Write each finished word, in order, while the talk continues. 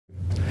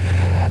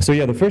So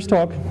yeah, the first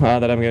talk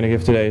that I'm going to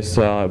give today is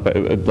about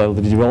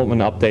the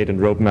development update and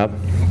roadmap.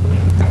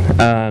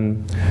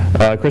 And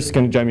Chris is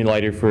going to join me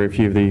later for a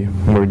few of the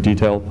more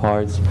detailed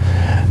parts.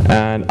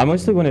 And I'm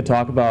mostly going to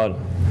talk about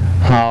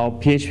how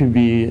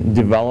phpBB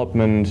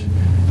development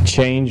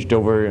changed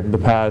over the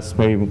past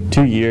maybe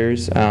 2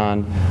 years,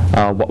 and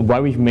why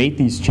we've made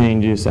these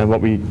changes and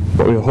what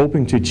we're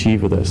hoping to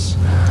achieve with this.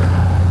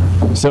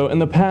 So in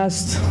the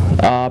past,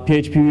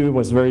 phpBB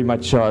was very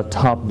much a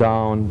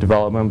top-down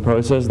development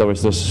process. There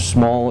was this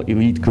small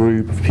elite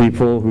group of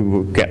people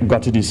who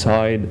got to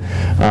decide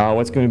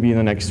what's going to be in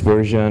the next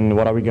version,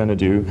 what are we going to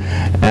do,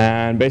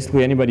 and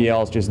basically anybody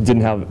else just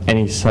didn't have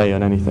any say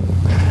on anything.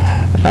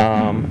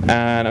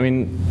 And I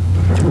mean,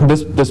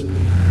 this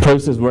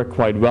process worked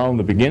quite well in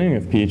the beginning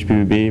of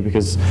phpBB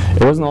because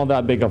it wasn't all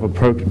that big of a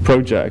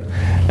project,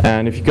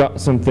 and if you got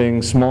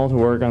something small to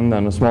work on,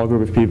 then a small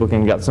group of people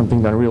can get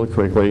something done really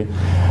quickly.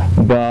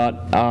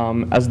 But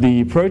as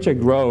the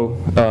project grew,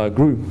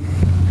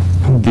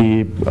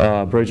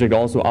 the project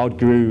also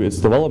outgrew its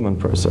development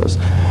process,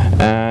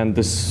 and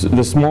the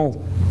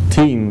small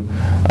team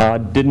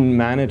didn't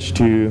manage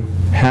to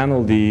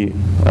handle the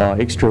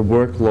extra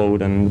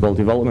workload, and well,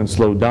 development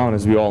slowed down,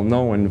 as we all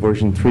know, and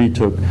version 3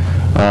 took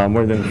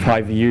more than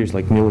 5 years,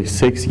 like nearly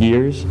 6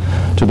 years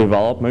to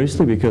develop,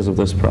 mostly because of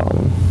this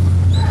problem.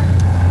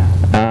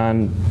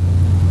 And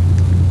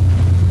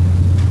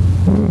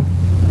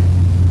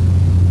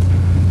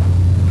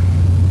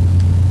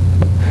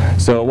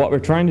so what we're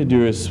trying to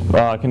do is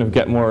kind of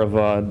get more of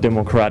a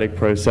democratic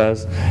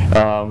process.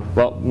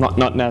 Well,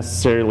 not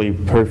necessarily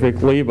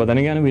perfectly, but then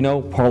again, we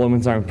know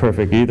parliaments aren't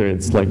perfect either.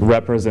 It's like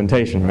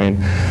representation, right?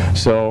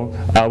 So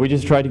we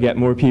just try to get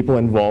more people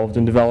involved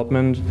in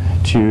development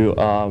to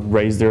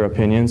raise their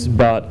opinions,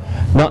 but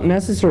not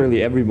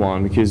necessarily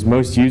everyone, because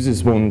most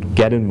users won't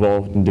get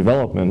involved in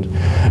development.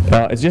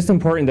 It's just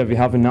important that we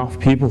have enough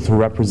people to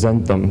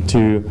represent them,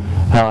 to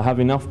have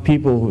enough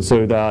people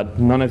so that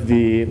none of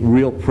the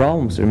real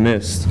problems are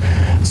missed,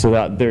 so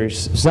that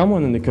there's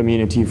someone in the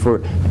community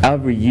for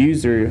every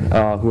user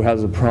who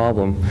has a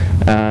problem,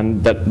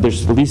 and that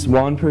there's at least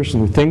one person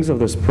who thinks of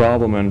this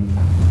problem and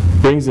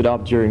brings it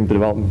up during the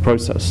development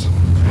process.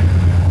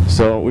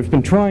 So we've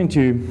been trying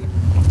to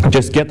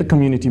just get the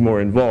community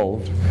more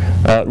involved,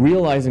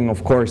 realizing,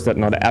 of course, that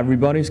not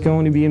everybody's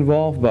going to be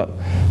involved, but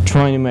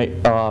trying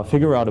to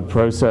figure out a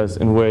process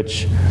in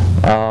which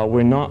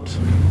we're not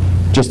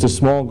just a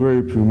small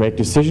group who make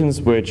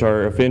decisions which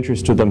are of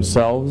interest to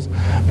themselves,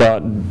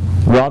 but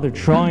rather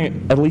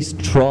at least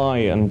try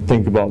and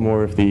think about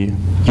more of the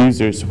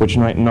users, which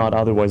might not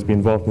otherwise be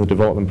involved in the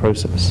development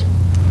process.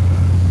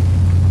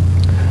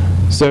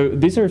 So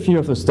these are a few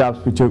of the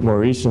steps we took more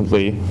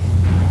recently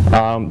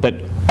that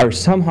are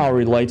somehow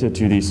related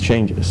to these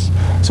changes.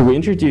 So we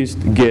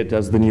introduced Git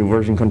as the new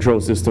version control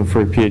system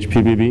for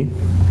phpBB.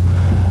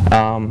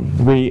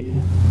 We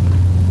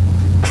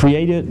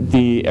created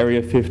the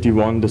Area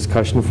 51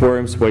 discussion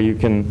forums where you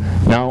can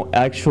now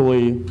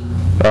actually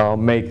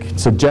make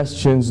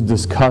suggestions,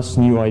 discuss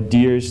new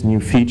ideas,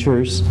 new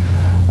features.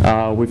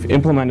 We've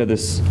implemented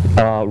this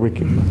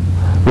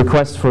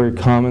request for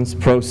comments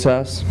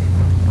process.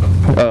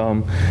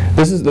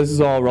 This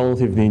is all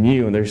relatively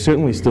new, and there's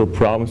certainly still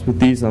problems with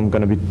these. I'm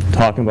going to be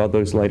talking about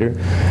those later.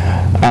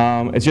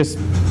 It's just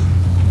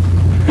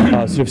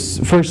sort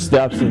of first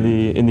steps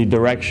in the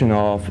direction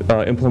of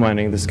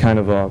implementing this kind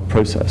of a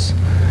process.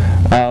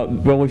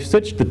 Well, we've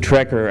switched the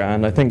tracker,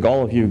 and I think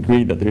all of you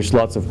agree that there's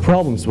lots of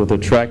problems with the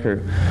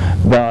tracker,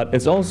 but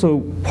it's also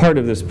part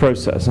of this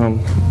process.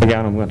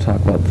 Again, I'm going to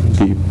talk about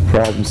the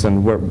problems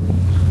and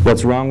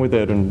what's wrong with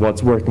it and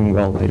what's working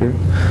well later.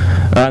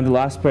 And the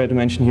last part to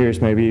mention here is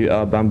maybe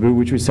Bamboo,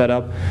 which we set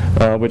up,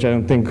 which I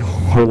don't think a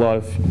whole lot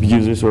of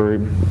users or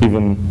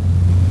even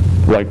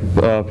like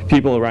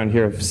people around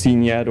here have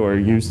seen yet or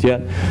used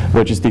yet,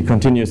 which is the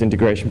continuous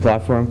integration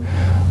platform,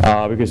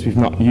 because we've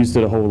not used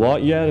it a whole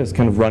lot yet. It's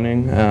kind of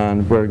running,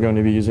 and we're going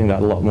to be using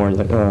that a lot more in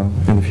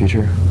the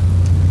future.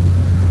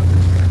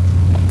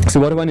 So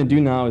what I want to do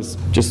now is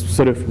just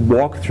sort of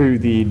walk through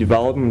the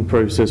development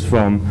process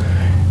from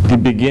the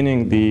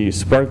beginning, the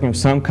sparking of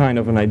some kind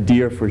of an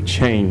idea for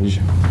change,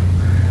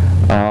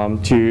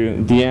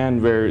 to the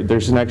end where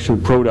there's an actual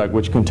product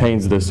which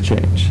contains this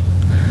change.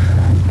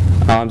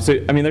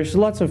 So, I mean, there's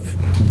lots of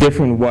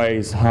different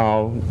ways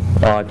how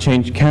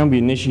change can be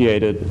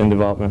initiated in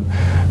development.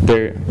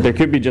 There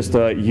could be just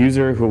a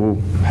user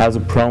who has a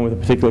problem with a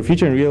particular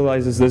feature and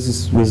realizes this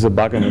is a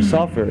bug in the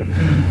software.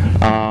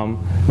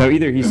 Now,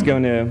 either he's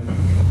going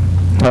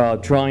to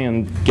try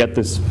and get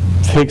this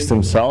fixed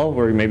himself,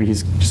 or maybe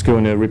he's just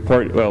going to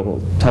report,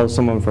 well, tell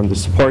someone from the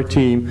support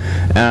team,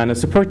 and a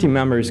support team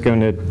member is going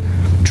to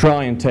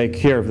try and take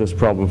care of this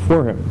problem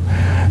for him.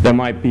 There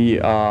might be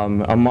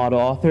a mod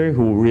author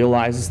who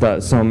realizes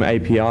that some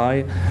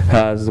API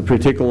has a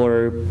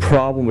particular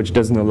problem which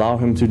doesn't allow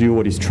him to do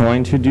what he's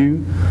trying to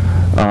do.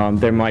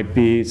 There might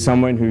be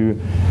someone who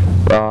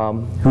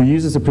who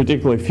uses a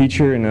particular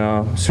feature in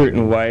a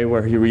certain way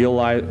where he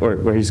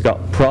where he's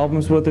got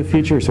problems with the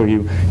feature, so he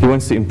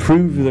wants to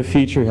improve the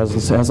feature,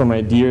 has some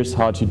ideas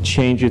how to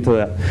change it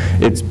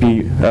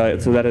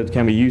so that it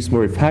can be used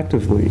more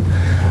effectively.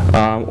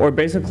 Or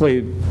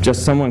basically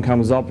just someone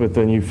comes up with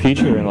a new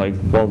feature and like,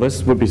 well,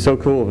 this would be so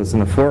cool if it's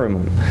in a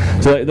forum.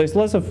 So there's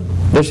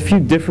a few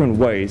different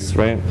ways,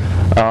 right,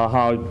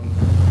 how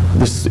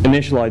this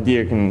initial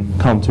idea can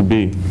come to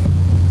be.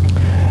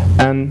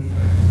 And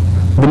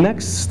the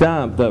next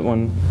step that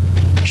one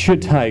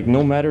should take,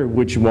 no matter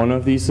which one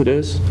of these it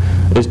is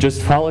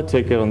just file a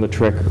ticket on the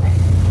tracker.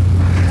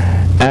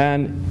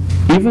 And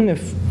even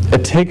if a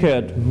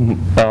ticket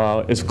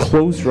is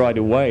closed right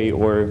away,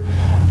 or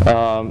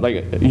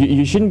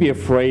you shouldn't be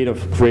afraid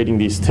of creating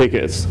these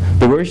tickets.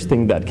 The worst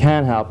thing that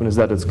can happen is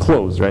that it's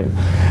closed, right?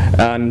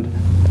 And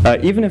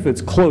even if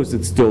it's closed,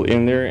 it's still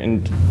in there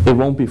and it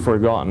won't be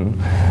forgotten.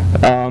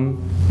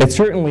 It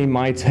certainly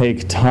might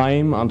take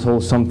time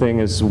until something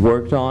is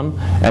worked on,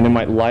 and it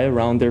might lie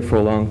around there for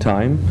a long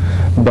time.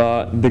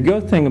 But the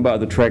good thing about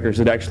the tracker is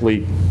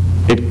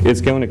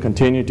it's going to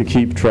continue to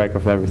keep track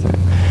of everything.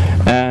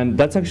 And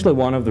that's actually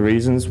one of the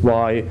reasons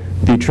why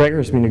the tracker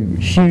has been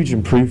a huge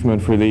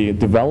improvement for the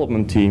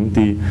development team,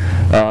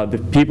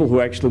 the people who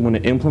actually want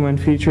to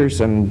implement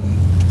features and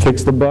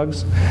fix the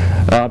bugs,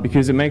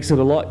 because it makes it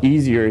a lot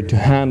easier to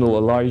handle a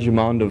large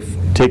amount of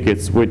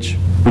tickets, which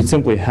we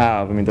simply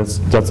have. I mean,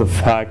 that's a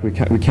fact. We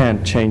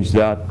can't change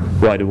that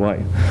right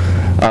away.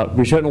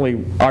 We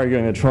certainly are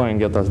going to try and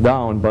get that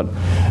down, but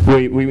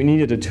we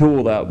needed a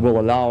tool that will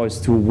allow us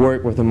to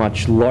work with a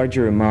much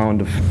larger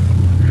amount of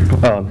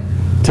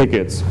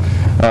tickets,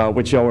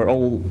 which our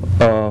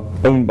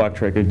own bug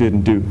tracker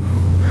didn't do.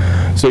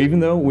 So even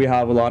though we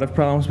have a lot of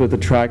problems with the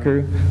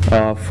tracker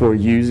for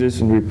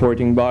users and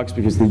reporting bugs,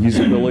 because the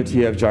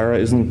usability of Jira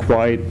isn't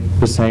quite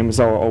the same as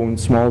our own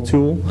small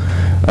tool,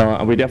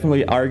 and we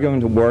definitely are going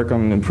to work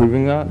on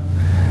improving that,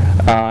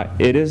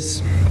 it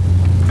is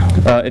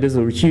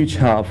a huge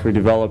help for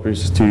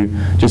developers to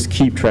just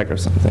keep track of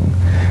something.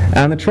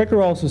 And the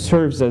tracker also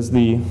serves as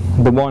the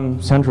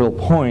one central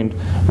point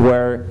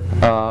where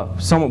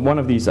one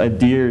of these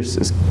ideas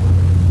is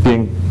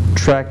being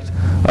tracked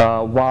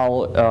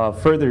while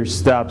further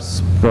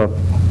steps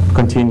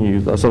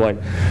continue. So like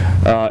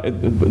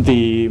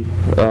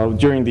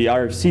during the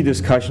RFC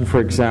discussion,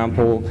 for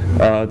example,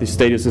 the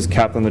status is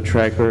kept on the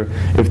tracker.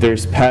 If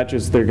there's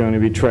patches, they're going to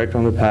be tracked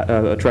on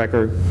the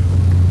tracker.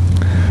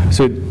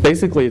 So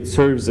basically it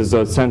serves as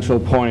a central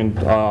point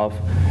of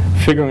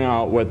figuring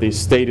out what the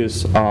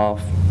status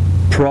of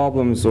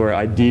problems or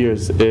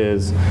ideas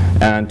is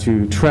and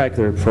to track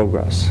their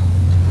progress.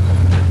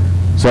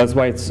 So that's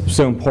why it's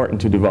so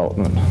important to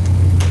development.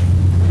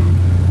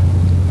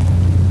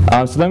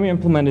 So then we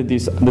implemented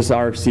this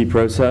RFC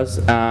process,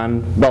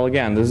 and well,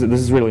 again, this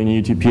is really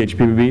new to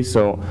phpBB,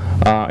 so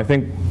I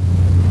think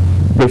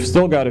we've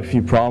still got a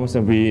few problems,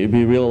 and we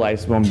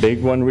realized one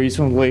big one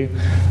recently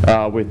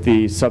with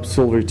the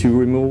subsilver 2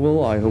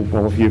 removal. I hope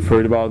all of you have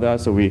heard about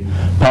that. So we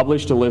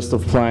published a list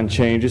of planned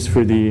changes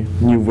for the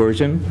new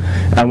version,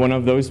 and one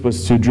of those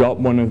was to drop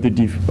one of the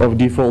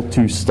default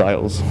 2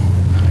 styles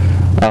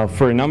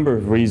for a number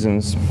of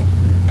reasons.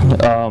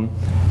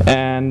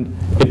 And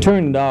it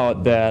turned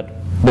out that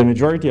the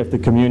majority of the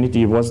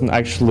community wasn't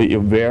actually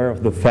aware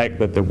of the fact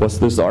that there was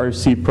this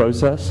RFC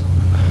process.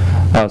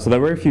 So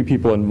there were a few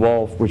people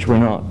involved which were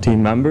not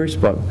team members,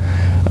 but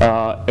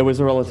it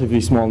was a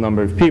relatively small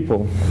number of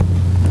people.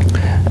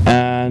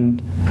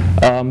 And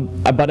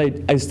but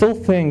I still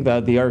think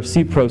that the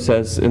RFC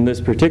process in this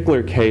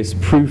particular case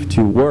proved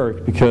to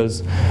work,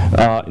 because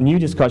new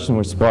discussion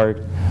was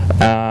sparked,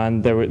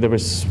 and there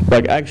was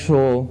like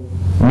actual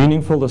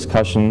meaningful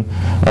discussion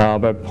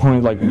about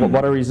point like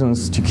what are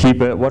reasons to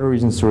keep it, what are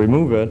reasons to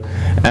remove it,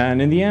 and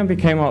in the end we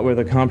came out with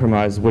a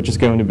compromise, which is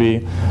going to be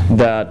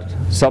that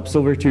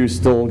subsilver 2 is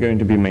still going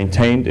to be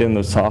maintained in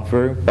the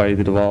software by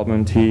the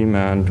development team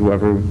and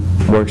whoever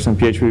works on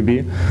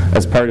phpBB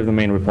as part of the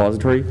main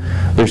repository.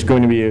 There's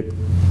going to be a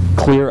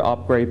clear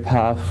upgrade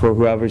path for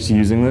whoever's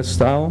using this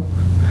style.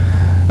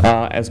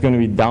 It's going to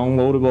be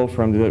downloadable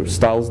from the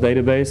styles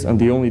database, and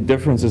the only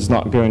difference is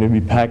not going to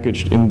be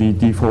packaged in the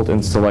default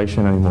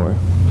installation anymore.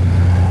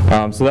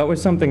 So that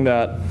was something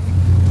that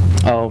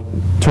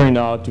turned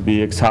out to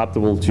be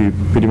acceptable to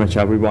pretty much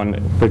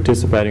everyone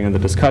participating in the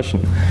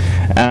discussion.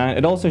 And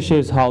it also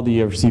shows how the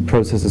RFC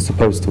process is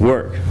supposed to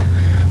work,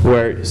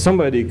 where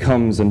somebody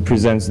comes and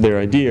presents their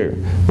idea,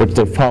 which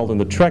they filed in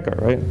the tracker,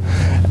 right?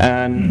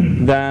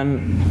 And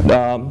then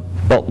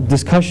well,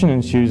 discussion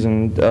ensues,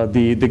 and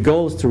the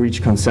goal is to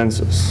reach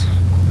consensus.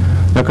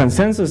 Now,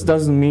 consensus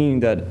doesn't mean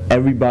that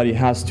everybody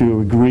has to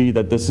agree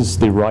that this is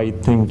the right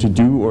thing to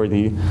do or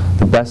the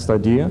best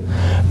idea,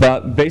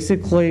 but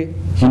basically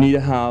you need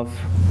to have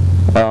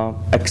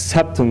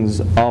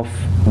acceptance of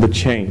the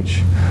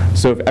change.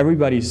 So if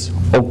everybody's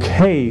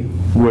okay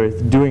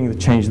with doing the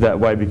change that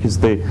way because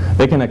they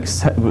can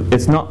accept,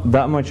 it's not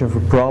that much of a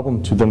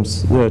problem to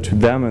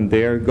them and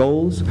their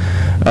goals,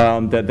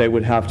 that they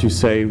would have to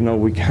say, no,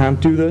 we can't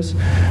do this,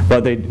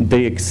 but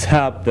they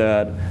accept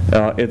that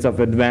it's of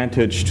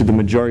advantage to the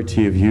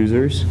majority of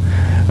users.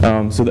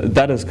 So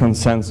that is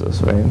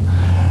consensus, right?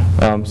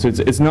 So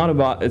it's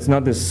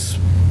not this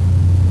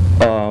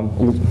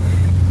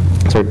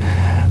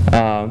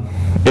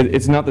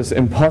it's not this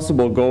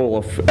impossible goal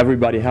of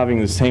everybody having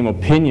the same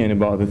opinion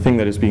about the thing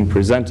that is being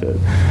presented,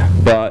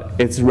 but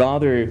it's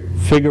rather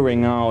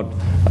figuring out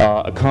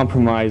a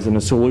compromise and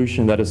a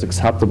solution that is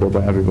acceptable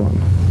by everyone.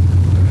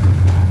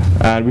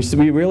 And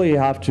we really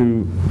have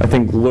to, I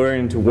think,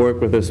 learn to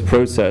work with this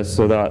process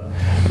so that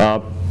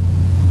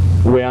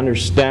we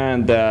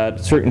understand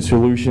that certain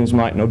solutions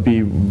might not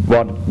be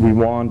what we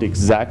want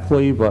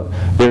exactly, but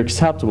they're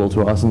acceptable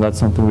to us, and that's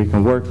something we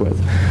can work with.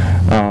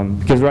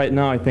 Because right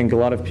now, I think a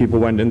lot of people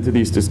went into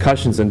these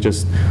discussions and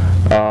just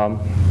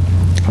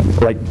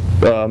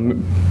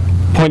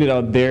pointed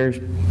out their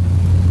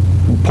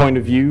point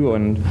of view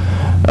and in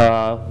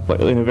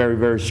a very,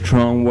 very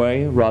strong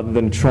way, rather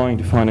than trying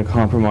to find a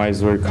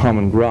compromise or a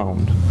common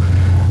ground.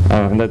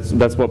 And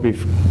that's what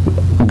we've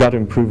got to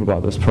improve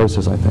about this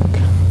process, I think.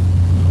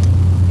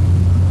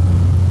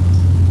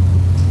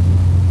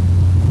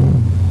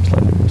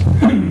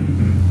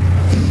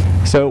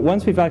 So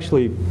once we've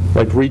actually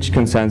reached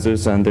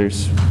consensus and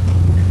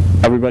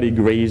everybody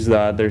agrees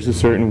that there's a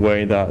certain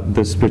way that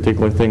this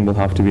particular thing will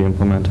have to be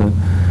implemented.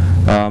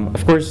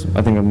 Of course,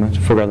 I think I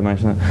forgot to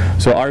mention that.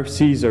 So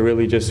RFCs are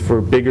really just for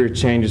bigger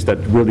changes that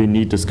really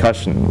need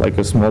discussion. Like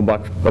a small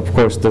bug, of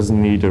course,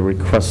 doesn't need a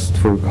request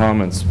for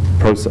comments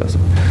process.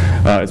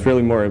 It's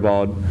really more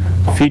about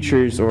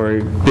features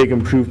or big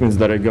improvements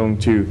that are going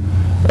to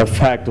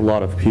affect a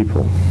lot of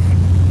people.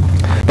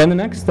 Then the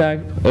next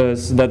step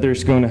is that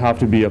there's going to have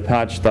to be a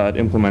patch that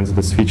implements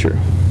this feature.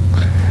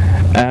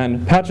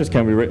 And patches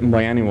can be written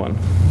by anyone.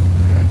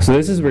 So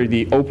this is where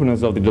the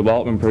openness of the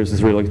development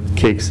process really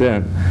kicks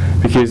in,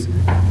 because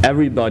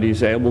everybody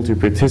is able to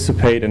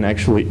participate in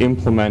actually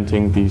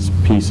implementing these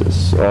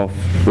pieces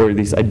or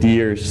these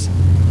ideas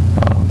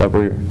that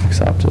were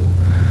accepted.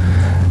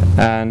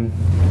 And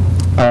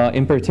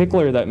in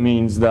particular, that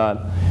means that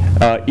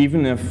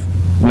even if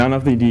none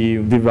of the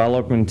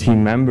development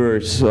team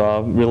members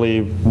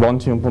really want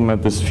to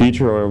implement this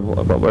feature,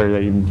 or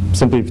they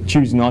simply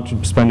choose not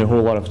to spend a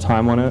whole lot of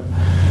time on it.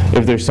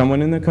 If there's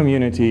someone in the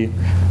community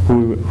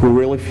who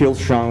really feels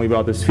strongly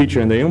about this feature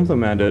and they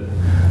implement it,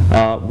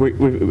 and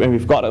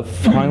we've got a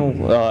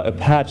final a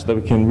patch that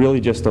we can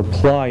really just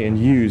apply and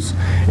use,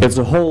 it's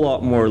a whole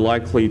lot more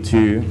likely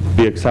to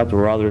be accepted.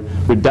 Or rather,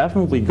 we're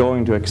definitely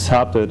going to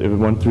accept it if it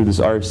went through this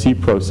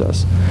RFC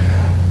process.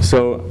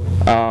 So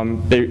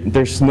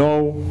there's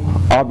no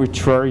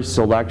arbitrary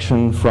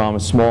selection from a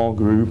small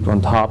group on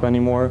top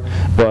anymore,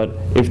 but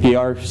if the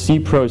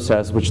RFC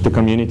process, which the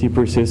community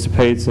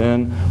participates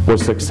in,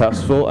 was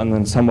successful and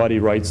then somebody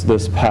writes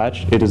this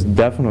patch, it is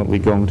definitely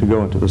going to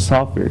go into the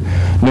software,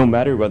 no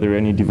matter whether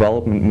any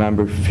development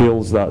member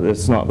feels that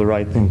it's not the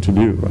right thing to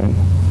do, right?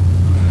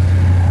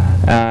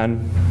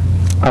 And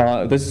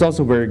this is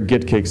also where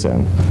Git kicks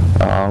in.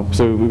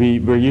 So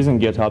we're using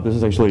GitHub. This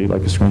is actually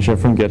like a screenshot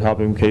from GitHub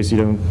in case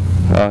you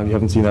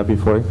haven't seen that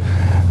before,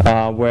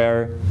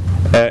 where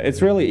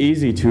it's really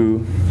easy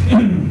to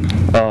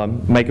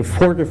make a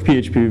fork of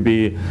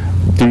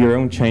phpBB, do your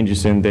own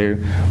changes in there.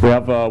 We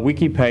have a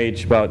wiki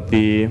page about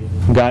the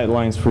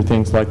guidelines for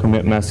things like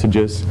commit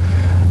messages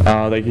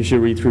that you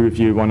should read through if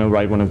you want to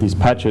write one of these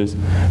patches.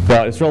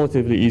 But it's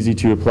relatively easy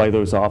to apply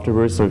those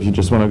afterwards, so if you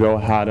just want to go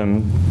ahead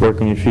and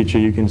work on your feature,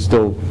 you can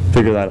still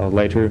figure that out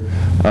later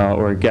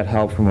or get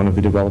help from one of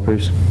the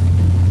developers.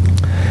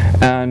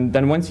 And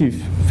then once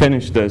you've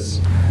finished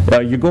this,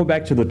 you go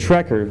back to the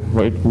tracker,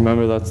 right?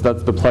 Remember, that's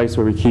the place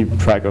where we keep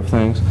track of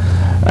things.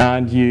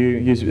 And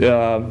you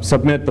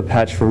submit the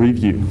patch for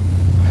review.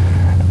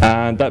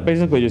 And that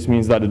basically just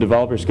means that the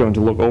developer is going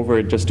to look over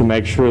it just to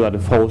make sure that it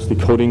follows the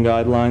coding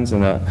guidelines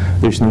and that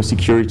there's no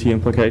security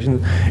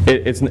implications.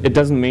 It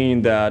doesn't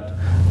mean that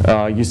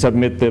you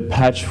submit the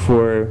patch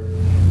for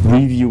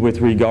review with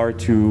regard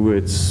to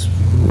its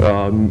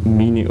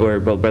meaning, or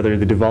whether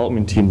the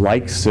development team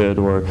likes it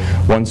or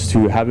wants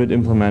to have it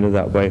implemented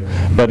that way.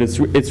 But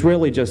it's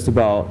really just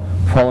about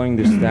following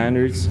the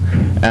standards,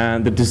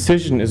 and the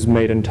decision is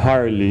made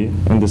entirely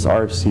in this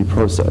RFC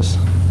process.